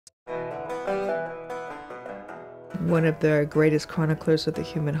One of the greatest chroniclers of the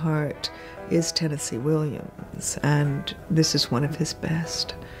human heart is Tennessee Williams, and this is one of his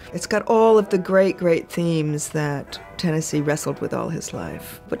best. It's got all of the great, great themes that Tennessee wrestled with all his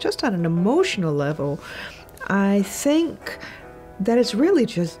life. But just on an emotional level, I think that it's really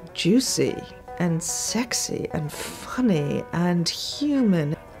just juicy and sexy and funny and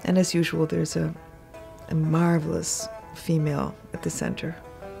human. And as usual, there's a marvelous female at the center.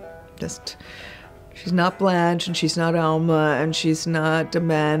 She's not Blanche, and she's not Alma, and she's not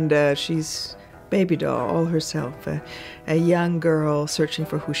Amanda. She's baby doll, all herself, a young girl searching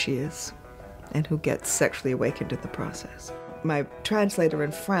for who she is and who gets sexually awakened in the process. My translator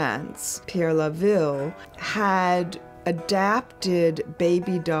in France, Pierre Laville, had adapted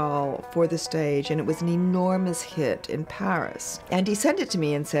Baby Doll for the stage, and it was an enormous hit in Paris. And he sent it to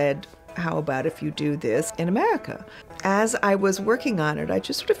me and said, how about if you do this in America? As I was working on it, I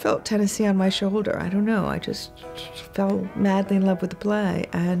just sort of felt Tennessee on my shoulder. I don't know, I just fell madly in love with the play.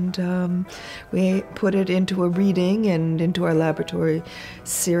 And we put it into a reading and into our laboratory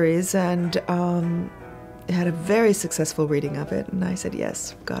series, and had a very successful reading of it. And I said,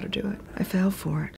 yes, got to do it. I fell for it.